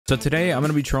So today I'm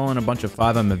going to be trolling a bunch of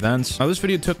fivem events. Now this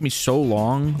video took me so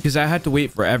long because I had to wait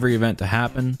for every event to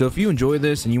happen. So if you enjoy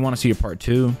this and you want to see a part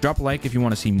 2, drop a like if you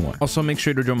want to see more. Also make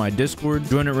sure to join my Discord.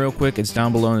 Join it real quick. It's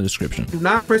down below in the description. Do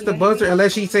not press the buzzer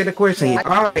unless she say the question.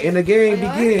 All right, and the game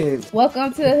begins.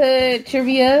 Welcome to Hood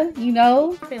Trivia, you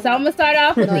know. So I'm gonna start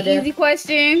off with the easy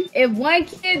question. If one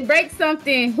kid breaks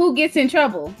something, who gets in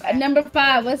trouble? Number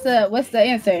 5, what's the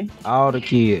answer? All the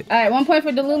kids. All right, 1 point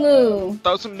for Delulu.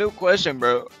 Throw some new question,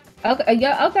 bro. Okay,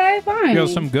 yeah, okay, fine. Yo,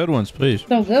 some good ones, please.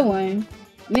 Some good ones.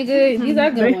 Nigga, these are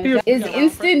good ones. Is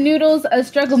instant noodles a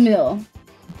struggle meal?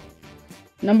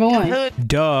 Number 1.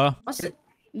 Duh.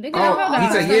 Nigga, hold on.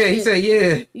 He said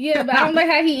yeah. Yeah, but I don't like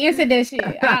how he answered that shit.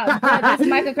 I'll put this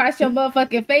mic across your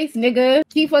motherfucking face, nigga.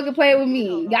 Keep fucking playing with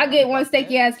me. Y'all get one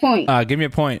steaky ass point. Give me a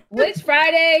point. Which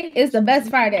Friday is the best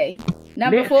Friday?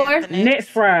 Number 4? Next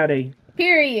Friday.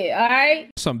 Period, alright?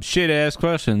 Some shit ass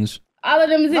questions. All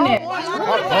of them is in there.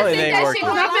 Oh, it ain't working.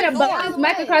 I'm finna bust this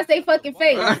mic across their fucking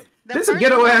face. This is a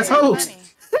ghetto ass host.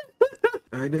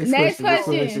 All right, Next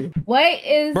question. What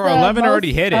is Bro, the 11 most,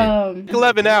 already hit it.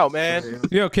 11 out, man.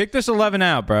 Yo, kick this 11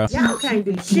 out, bro. Y'all can't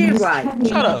do shit right.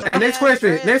 Shut up. Next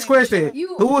question.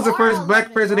 Who was the first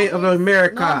black president of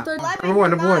America?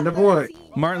 Number one.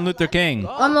 Martin Luther King.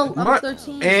 I'm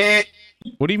 13. And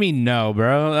What do you mean no,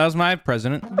 bro? That was my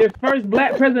president. The first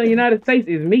black president of the United States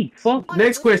is me. Fuck.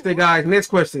 next question, guys. Next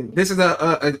question. This is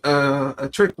a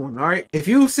trick one. All right. If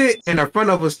you sit in the front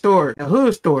of a store, a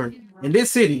hood store in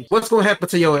this city, what's gonna happen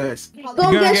to your ass?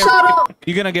 Gonna get shut up.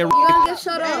 You're gonna get. You gonna get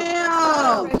shut up.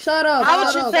 Damn. Shut up. How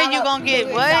would you say you gonna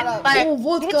get what?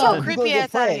 Like, get your creepy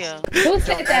ass out of here. Who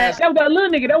said that? That was that little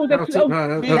nigga. That was that.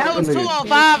 That was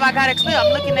 205. I got it clear.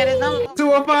 I'm looking at his number.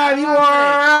 205, you are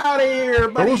out of here.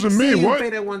 That wasn't me. What?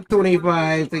 Pay that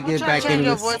 125 to get back in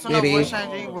the city.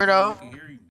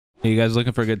 You guys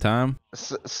looking for a good time?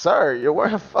 Sir, you're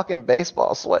wearing a fucking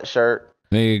baseball sweatshirt.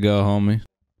 There you go, homie.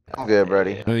 I'm good,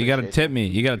 buddy. You gotta tip me.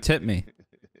 You gotta tip me.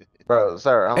 Bro,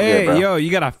 sir, I'm Hey, good, bro. yo, you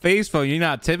got a face phone. You're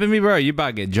not tipping me, bro? You about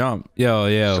to get jumped. Yo.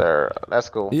 Sir, that's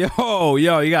cool. Yo,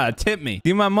 you gotta tip me.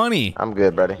 Give me my money. I'm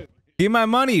good, buddy. Give me my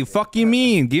money. Fuck you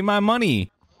mean? Give me my money.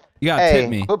 You gotta tip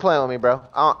me. Quit playing with me, bro.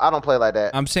 I don't play like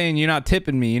that. I'm saying you're not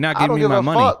tipping me. You're not I giving don't me give my a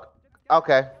money. fuck.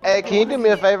 Okay. Hey, can you do me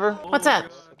a favor? What's up?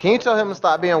 Can you tell him to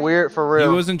stop being weird for real?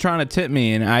 He wasn't trying to tip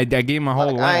me, and I gave him a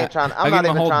whole I ain't trying. I'm not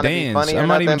even trying to be funny or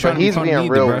nothing, but he's being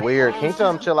real weird. Can you tell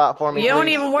him chill out for me? You don't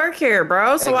please? even work here,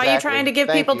 bro. So why are you Exactly. trying to give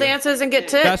Thank people you. dances and get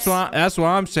tips? That's what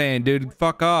I'm saying, dude.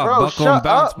 Fuck off. Bro, Buckle shut and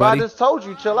bounce, up, bro. I buddy. just told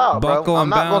you, chill out, bro. Buckle I'm and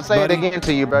not bounce, gonna say buddy. it again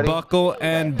to you, buddy. Buckle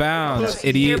and bounce, Here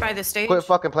idiot. by the stage. Quit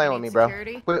fucking playing with me, bro.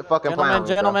 Quit fucking playing with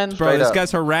me, Gentlemen. Bro, Straight this up.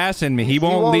 guy's harassing me. He You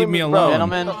won't leave me bro. alone.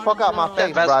 Get the fuck out my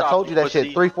face, bro. I told you that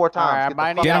shit 3-4 times.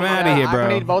 Get him out of here, bro.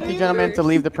 I need both you gentlemen to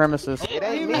leave the premises. It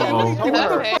ain't me.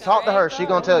 Talk to her. She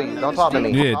gonna tell you. Don't talk to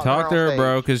me. Yeah, talk to her, on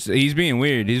bro, stage. because he's being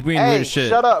weird. He's being Hey, weird as shit.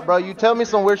 shut up, bro. You tell me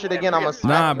some weird shit again, I'm gonna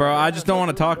smack Nah, you. bro, I just don't want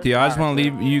to talk to you. I just want to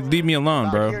leave me alone,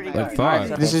 bro. Like, fuck.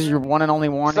 This is your one and only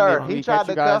warning. Sir, If he we tried catch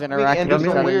to you guys cuff me interacting and do with each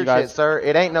some other, you weird guys. shit, sir.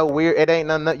 It ain't no weird. It ain't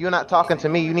none. You're not talking to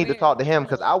me. You need to talk to him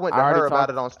because I went to I already her about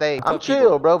talked- it on stage. I'm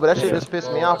chill, bro, but that shit just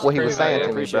pissed me off what he was saying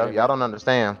to me, bro. Y'all don't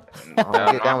understand. I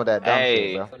don't get down with that dumb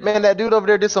shit, bro. Man, that dude over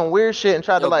there did some weird shit and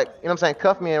tried to, like, you know what I'm saying,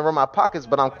 cuff me and run my pockets,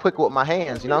 but I'm quick with my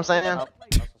hands. You know what I'm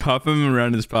saying? Puff him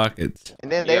around his pockets.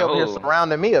 And then they over here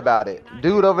surrounding me about it.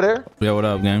 Dude over there. Yo, what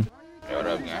up, gang?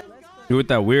 You with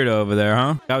that weirdo over there,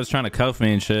 huh? Guy was trying to cuff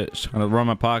me and shit. Just trying to run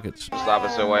my pockets. Stop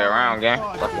us your way around, gang.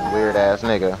 Fucking weird ass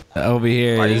nigga. Over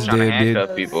here, Why you this trying to dude, handcuff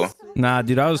dude. people? Nah,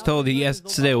 dude, I was told he has to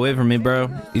stay away from me, bro.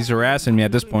 He's harassing me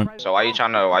at this point. So why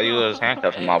you was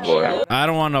handcuffing my boy? I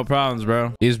don't want no problems,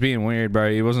 bro. He's being weird,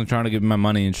 bro. He wasn't trying to give me my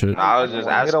money and shit. I was just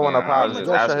You asking. don't want no I was problems. just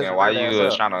Go shut asking his why weird you ass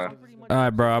was up. trying to.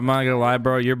 Alright, bro, I'm not gonna lie,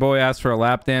 bro. Your boy asked for a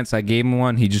lap dance. I gave him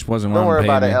one. He just wasn't Don't willing worry to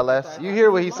pay about it, me. LS. You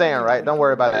hear what he's saying, right? Don't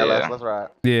worry about it, Yeah. LS. Let's ride.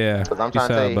 Yeah. Because I'm Peace trying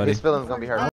to out, tell you, buddy. his feelings gonna be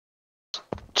hurt.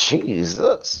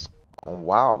 Jesus.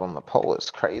 Wild on the pole is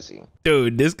crazy.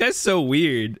 Dude, this guy's so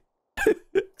weird.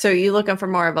 So are you looking for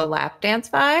more of a lap dance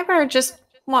vibe or just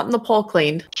wanting the pole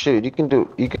cleaned? Shoot, you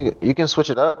can switch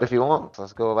it up if you want.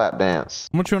 Let's go lap dance.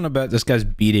 How much you want to bet this guy's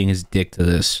beating his dick to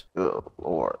this? Good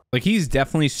lord. Like, he's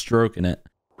definitely stroking it.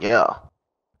 Yeah.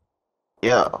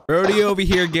 Yeah. Brody over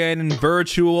here getting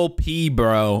virtual pee,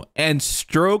 bro, and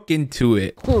stroking to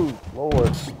it. Ooh,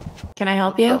 lord. Can I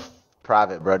help you?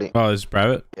 Private, Brody. Oh, it's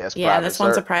private? Yes, Yeah, private, this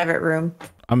one's sir. a private room.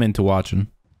 I'm into watching.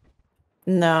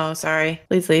 No, sorry.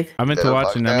 Please leave. I'm into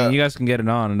watching. I mean, you guys can get it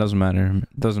on. It doesn't matter.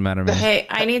 It doesn't matter, man. Hey,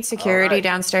 I need security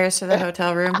downstairs to the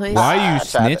hotel room, please. Why are you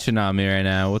snitching on me right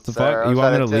now? What the fuck? You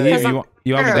want me to leave?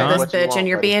 You want me gone? This bitch, and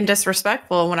you're being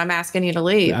disrespectful when I'm asking you to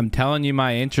leave. I'm telling you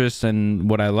my interests and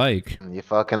what I like. You're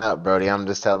fucking up, Brody. I'm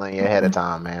just telling you ahead of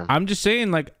time, man. I'm just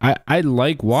saying, like, I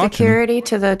like watching. Security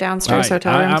to the downstairs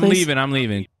hotel room, please. I'm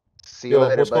leaving. See you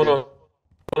later, what's going on? What's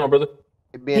going on, brother?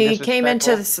 He came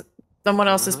into someone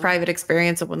else's private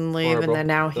experience and wouldn't leave, and then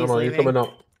now he's leaving. He's coming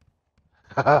out.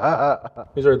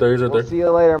 He's right there. He's right there. See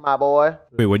you later, my boy.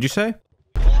 Wait, what'd you say?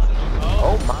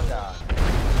 Oh my God.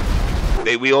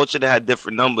 We all should have had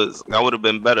different numbers. That would have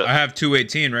been better. I have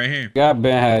 218 right here. I've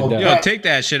been had that. Yo, take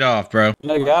that shit off, bro.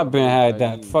 Nigga, I've been had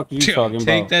that. Fuck you talking about?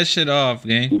 Take that shit off,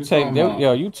 gang. You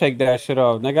take that shit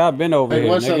off. Nigga, I've been over here,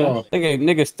 nigga.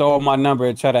 Nigga stole my number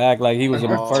and tried to act like he was the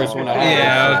first one to have it.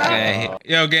 Yeah, okay.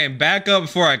 Yo, gang, back up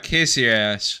before I kiss your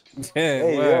ass.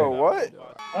 Hey, yo, what?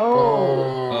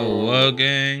 Oh, what,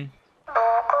 gang?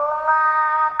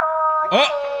 Oh!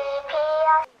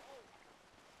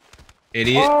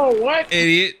 Idiot. Oh, what?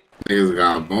 Idiot. Niggas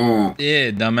got boom.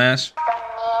 Yeah, dumbass.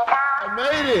 I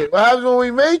made it. What happens when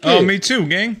we make it? Oh, me too,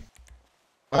 gang.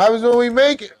 What happens when we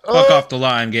make it? Fuck off the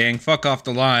line, gang. Fuck off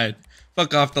the line.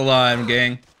 Fuck off the line,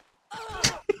 gang.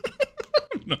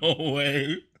 No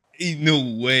way.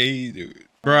 No way, dude.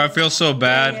 Bro, I feel so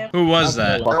bad. Who was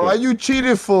that? Why you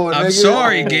cheated for, nigga? I'm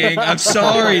sorry, gang. I'm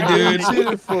sorry, dude.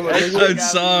 I'm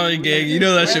sorry, gang. You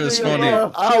know that shit was funny.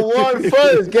 I won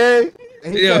first, gang.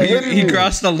 Yo, he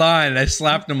crossed the line and I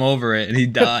slapped him over it and he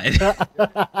died. Crazy.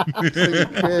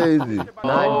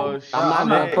 I'm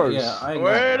not going first.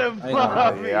 Where the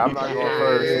fuck? Yeah, I'm not going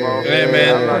first, bro. Hey,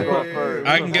 man. I'm not going first.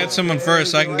 I can get someone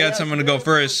first. I can get someone to go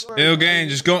first. Yo, gang,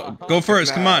 just go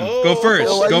first. Come on. Go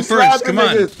first. Go first. Come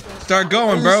on. Start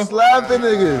going, bro. Slap the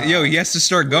niggas. Yo, he has to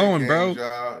start going, bro.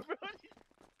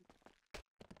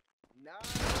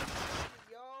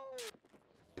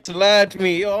 Lied to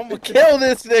me, yo. I'm gonna kill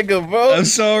this nigga, bro. I'm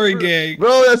sorry, gang.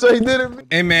 Bro, that's what he did to me.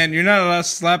 Hey, man, you're not allowed to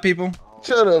slap people.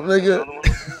 Shut up, nigga.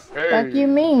 Fuck you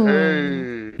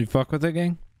mean? You fuck with it,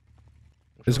 gang?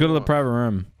 Let's go to the private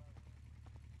room.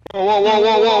 Whoa,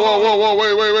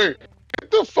 wait.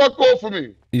 Get the fuck off of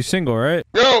me. You single, right?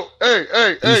 Yo,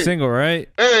 hey. You single, right?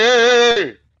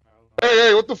 Hey,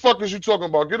 what the fuck is you talking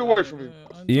about? Get away from me.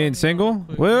 You ain't single?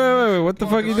 Wait. What the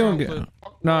fuck you doing?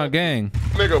 Nah, gang.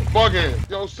 Nigga bugging.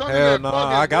 Yo, son, hell no,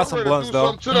 I got some blunts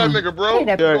though. To that nigga, bro.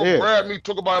 Don't grab me,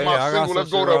 talk about my single. Let's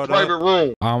go to a private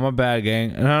room. Oh, my bad,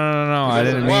 gang. No. I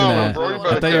didn't mean that.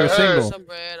 I thought you were single. I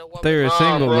thought you were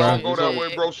single, bro. Don't go that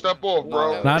way, bro. Step off,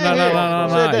 bro.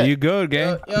 No. You good,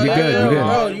 gang. You good.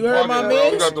 Bro, you heard my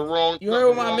man? You heard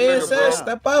what my man said?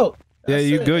 Step out. Yeah,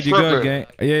 you good, gang.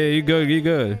 Yeah, you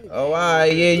good. Oh,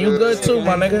 alright, yeah, you good too,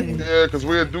 my nigga. Yeah, cause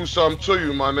we'll do something to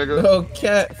you, my nigga. Oh,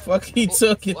 cat, fuck, he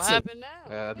took it. What happened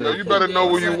now? Yo, you better know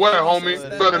where you at, homie. You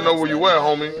better know where you at,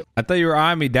 homie. I thought you were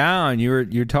eyeing me down. You're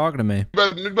talking to me.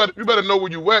 You better know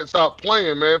where you at. Stop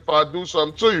playing, man. If I do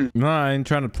something to you. No, I ain't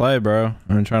trying to play, bro.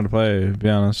 I ain't trying to play. To be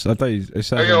honest, I thought you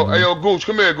said. Hey yo, Gooch,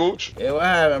 come here, Gooch. Yeah, what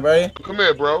happened, bro? Come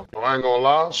here, bro. I ain't gonna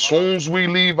lie. Soon as we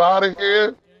leave out of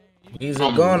here. I'm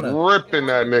ripping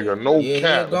that nigga, no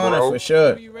cap, bro. For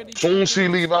sure. Soon as he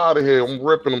leave out of here, I'm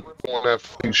ripping him on that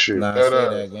fake shit. Nah,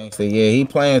 that gangster. Yeah, he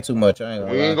playing too much. I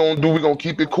ain't gonna we gonna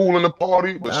keep it cool in the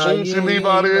party, but soon as he leave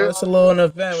out of here, it's a little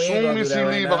event. Soon as he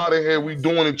leave out of here, we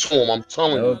doing it to him. I'm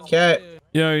telling you. Okay.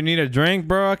 Yo, you need a drink,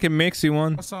 bro? I can mix you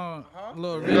one. Yo, come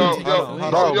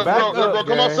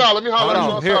outside. Let me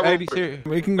holler at you.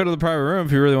 We can go to the private room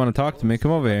if you really want to talk to me.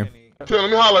 Come over here.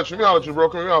 Let me holler at you, bro.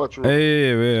 Come holler at you.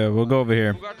 Yeah, we'll go over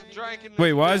here.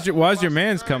 Wait, why's your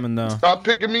man's coming though? Stop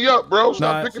picking me up, bro.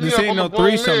 Stop picking me up. This ain't no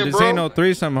threesome. This ain't no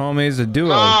threesome, homie. It's a duo.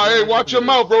 Nah, hey, watch your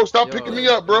mouth, bro. Stop picking me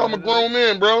up, bro. I'm a grown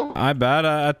man, bro. I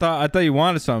thought you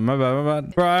wanted something. My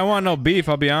bad. Bro, I don't want no beef.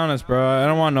 I'll be honest, bro. I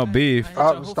don't want no beef.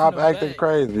 Stop acting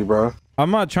crazy, bro. I'm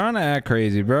not trying to act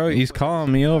crazy, bro. He's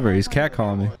calling me over. He's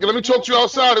catcalling me. Let me talk to you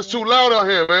outside. It's too loud out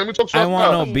here, man. Let me talk to you outside. I don't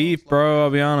want no beef, bro.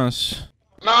 I'll be honest.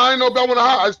 Nah, I ain't know about when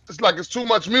it's like it's too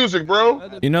much music, bro.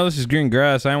 You know this is green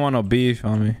grass. I don't want no beef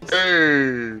on me.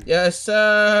 Hey. Yes,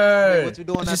 sir. What you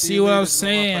doing? You see what I'm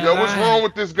saying? Yo, what's wrong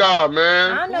with this guy,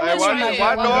 man?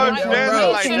 Why Norris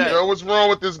dancing like that? Yo, what's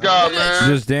wrong with this guy, man?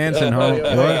 Just dancing, homie.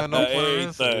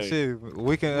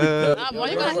 We can.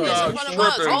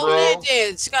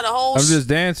 I'm just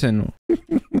dancing.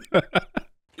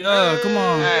 Yo, come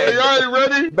on. Hey, y'all ain't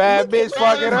ready? Bad bitch,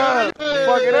 fuck it up.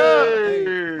 Fuck it up.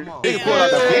 Nigga pull out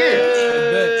the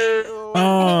beer.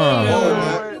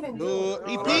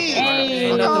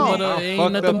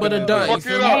 Ain't nothing but a dart. Fuck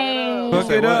it up. Fuck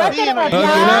it up.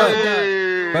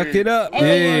 Fuck it up.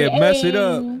 Hey, Yeah, mess it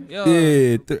up.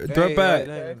 Yeah, throw it back.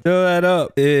 Throw that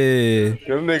up. Yeah.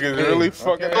 Them niggas really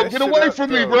fucking. Get away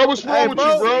from me, bro. What's wrong with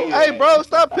you, bro? Hey, bro,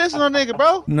 stop pissing on nigga,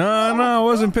 bro. No, I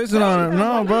wasn't pissing on him.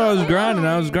 No, bro, I was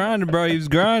grinding, bro. He was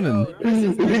grinding.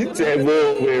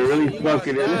 We're really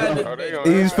fucking it up.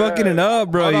 He's fucking it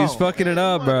up, bro. He's fucking it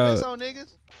up, bro.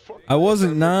 I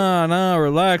wasn't. Nah,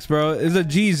 relax, bro. It's a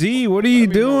GZ. What are you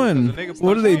doing?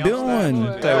 What are they doing?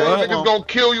 Niggas gonna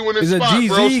kill you in this It's a spot, GZ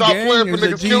bro. Stop gang. playing for It's a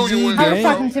niggas kill you GZ in gang. here.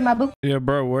 Talking to my boo. Yeah,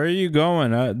 bro, where are you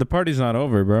going? The party's not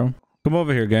over, bro. Come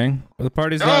over here, gang. The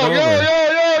party's not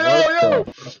over.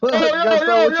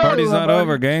 Party's not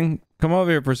over, gang. Come over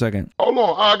here for a second. Hold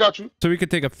on, I got you. So we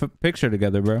could take a picture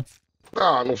together, bro.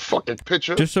 Nah, no fucking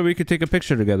picture. Just so we could take a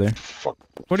picture together.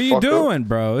 What are you doing,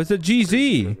 bro? It's a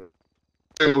GZ.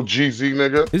 Ain't no GZ,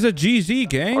 nigga. It's a GZ,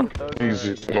 gang.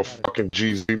 GZ, no fucking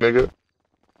GZ, nigga.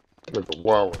 Nigga,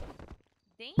 wow.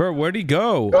 Bro, where'd he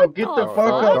go? Yo, get the fuck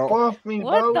up off me,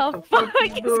 bro. What the fuck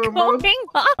is going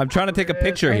on? I'm trying to take a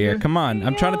picture here. Come on.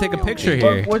 I'm trying to take a picture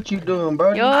here. What you doing,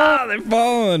 bro? Ah, they're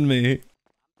following me.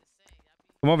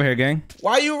 Come over here, gang.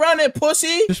 Why you running,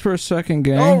 pussy? Just for a second,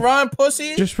 gang. Don't run,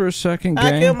 pussy. Just for a second,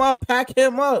 Pack gang. him up. Pack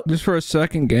him up. Just for a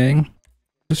second, gang.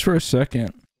 Just for a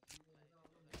second.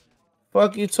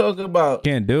 Fuck you talking about?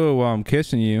 Can't do it while I'm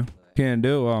kissing you. Can't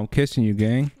do it while I'm kissing you,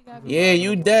 gang. Yeah,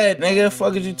 you dead, nigga.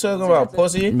 Fuck is you talking about,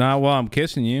 pussy? Not while I'm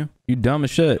kissing you. You dumb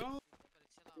as shit.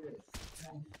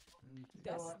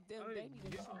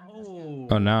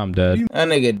 Oh, now I'm dead. That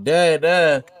nigga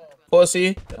dead,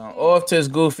 pussy. I'm off to his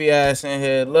goofy ass in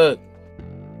here. Look.